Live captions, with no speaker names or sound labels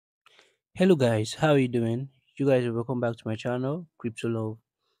Hello guys, how are you doing? You guys are welcome back to my channel, Crypto Love.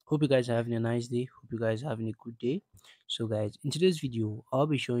 Hope you guys are having a nice day. Hope you guys are having a good day. So guys, in today's video, I'll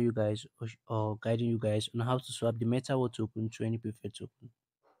be showing you guys or guiding you guys on how to swap the MetaWar token to any preferred token.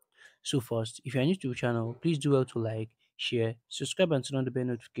 So first, if you're new to the channel, please do well to like, share, subscribe and turn on the bell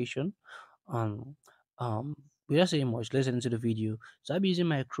notification. Um, without saying much, let's get into the video. So I'll be using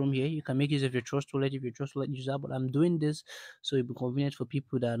my Chrome here. You can make use of your Trust Wallet if you're Trust Wallet user, but I'm doing this so it'll be convenient for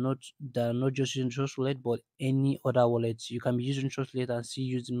people that are not just using Trust Wallet but any other wallets. You can be using Trust Wallet and still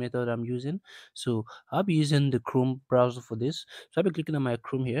use the method I'm using. So I'll be using the Chrome browser for this. So I'll be clicking on my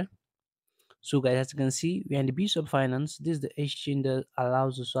Chrome here. So guys, as you can see, we're in the BSwap Finance. This is the exchange that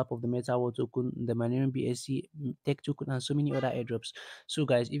allows the swap of the MetaWar token, the Manarium BSC Tech token, and so many other airdrops. So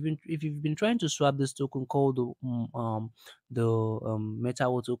guys, if you've been trying to swap this token called the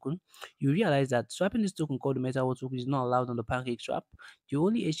MetaWar token, you realize that swapping this token called the MetaWar token is not allowed on the Pancake Swap. The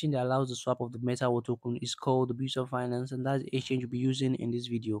only exchange that allows the swap of the MetaWar token is called the BSwap Finance, and that's the exchange we'll be using in this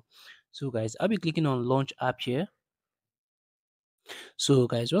video. So guys, I'll be clicking on Launch App here. So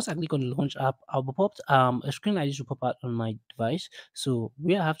guys, once I click on the launch app, I'll be popped a screen like this will pop out on my device. So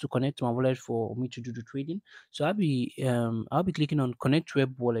we have to connect to my wallet for me to do the trading. So I'll be clicking on connect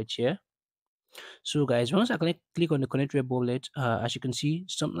web wallet here. So guys, once I click on the connect web wallet, as you can see,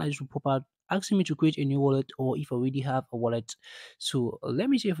 something like this will pop out asking me to create a new wallet or if I already have a wallet. So let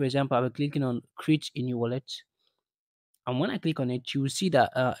me say for example, I'll be clicking on create a new wallet. And when I click on it, you will see that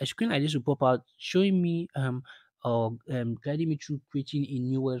a screen like this will pop out showing me guiding me through creating a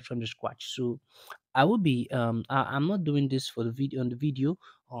new wallet from the scratch. So I'm not doing this for the video on the video.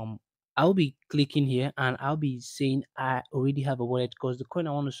 I'll be clicking here and I'll be saying I already have a wallet because the coin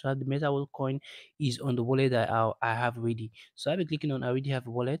I want to start, the MetaWallet coin, is on the wallet that I have already. So I'll be clicking on I already have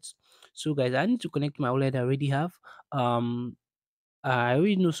a wallet. So guys, I need to connect my wallet I already have. I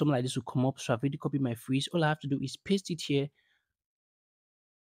already know something like this will come up, so I've already copied my freeze. All I have to do is paste it here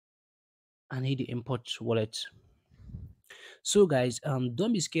and hit the import wallet. So guys,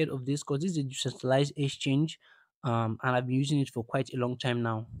 don't be scared of this because this is a decentralized exchange, and I've been using it for quite a long time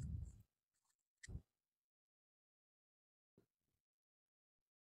now.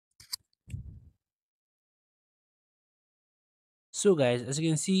 So guys, as you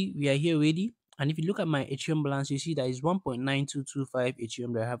can see, we are here ready. And if you look at my Ethereum balance, you see that is 1.9225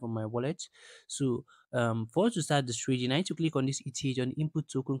 Ethereum that I have on my wallet. So for us to start the trading, I need to click on this ETH on the input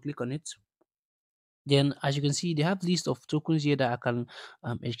token, click on it. Then, as you can see, they have list of tokens here that I can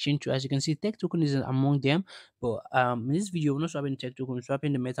exchange to. As you can see, tech token is among them. But in this video, we're not swapping tech token, we're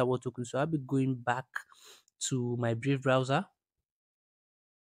swapping the MetaWar token. So I'll be going back to my Brave browser.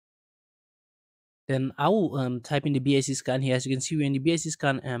 Then I will type in the BSC scan here. As you can see, we're in the BSC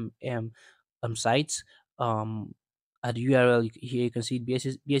scan site. Um at the URL here, you can see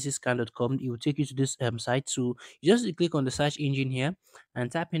bscscan.com. It will take you to this site. So you just click on the search engine here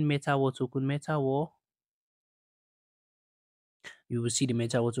and type in MetaWar token, MetaWar. You will see the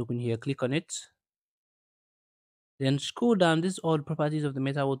MetaWar token here. Click on it. Then scroll down. This is all the properties of the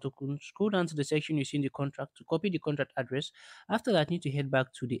MetaWar token. Scroll down to the section you see in the contract to copy the contract address. After that, you need to head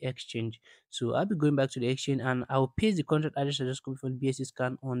back to the exchange. So I'll be going back to the exchange and I'll paste the contract address I just copied from the BSC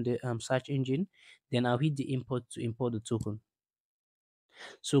scan on the search engine. Then I'll hit the import to import the token.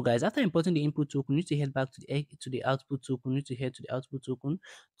 So guys, after importing the input token, you need to head back to the output token. You need to head to the output token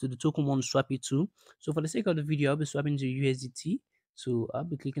to the token we want to swap it to. So for the sake of the video, I'll be swapping to USDT. So I'll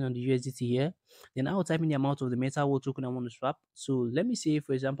be clicking on the USDT here. Then I'll type in the amount of the MetaWar token I want to swap. So let me say,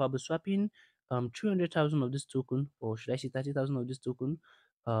 for example, I'll be swapping 300,000 of this token, or should I say 30,000 of this token?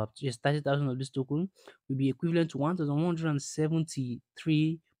 Yes, 30,000 of this token will be equivalent to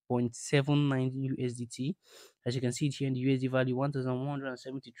 1,173.79 USDT. As you can see it here in the USD value,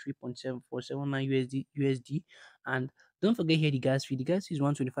 1,173.7479 USD. And don't forget here the gas fee. The gas fee is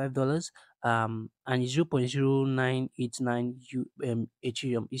 $125. And it's 0.0989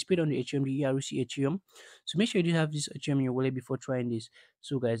 Ethereum. It's paid on the Ethereum, the ERC Ethereum. So make sure you do have this Ethereum in your wallet before trying this.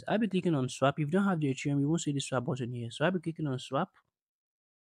 So guys, I'll be clicking on swap. If you don't have the Ethereum, you won't see the swap button here. So I'll be clicking on swap.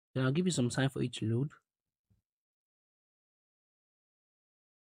 Then I'll give you some time for it to load.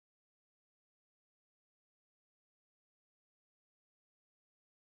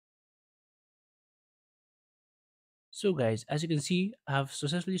 So guys, as you can see, I've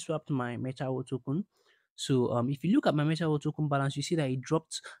successfully swapped my MetaWar token. So if you look at my MetaWar token balance, you see that it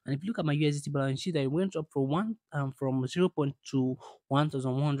dropped, and if you look at my USDT balance, you see that it went up from 0.2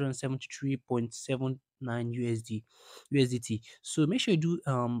 1,173.79 USDT. So make sure you do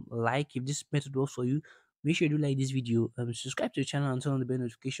like if this method works for you. Make sure you do like this video, subscribe to the channel and turn on the bell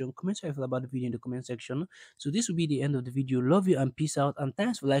notification. Comment how you feel about the video in the comment section. So this will be the end of the video. Love you and peace out, and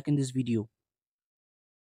thanks for liking this video.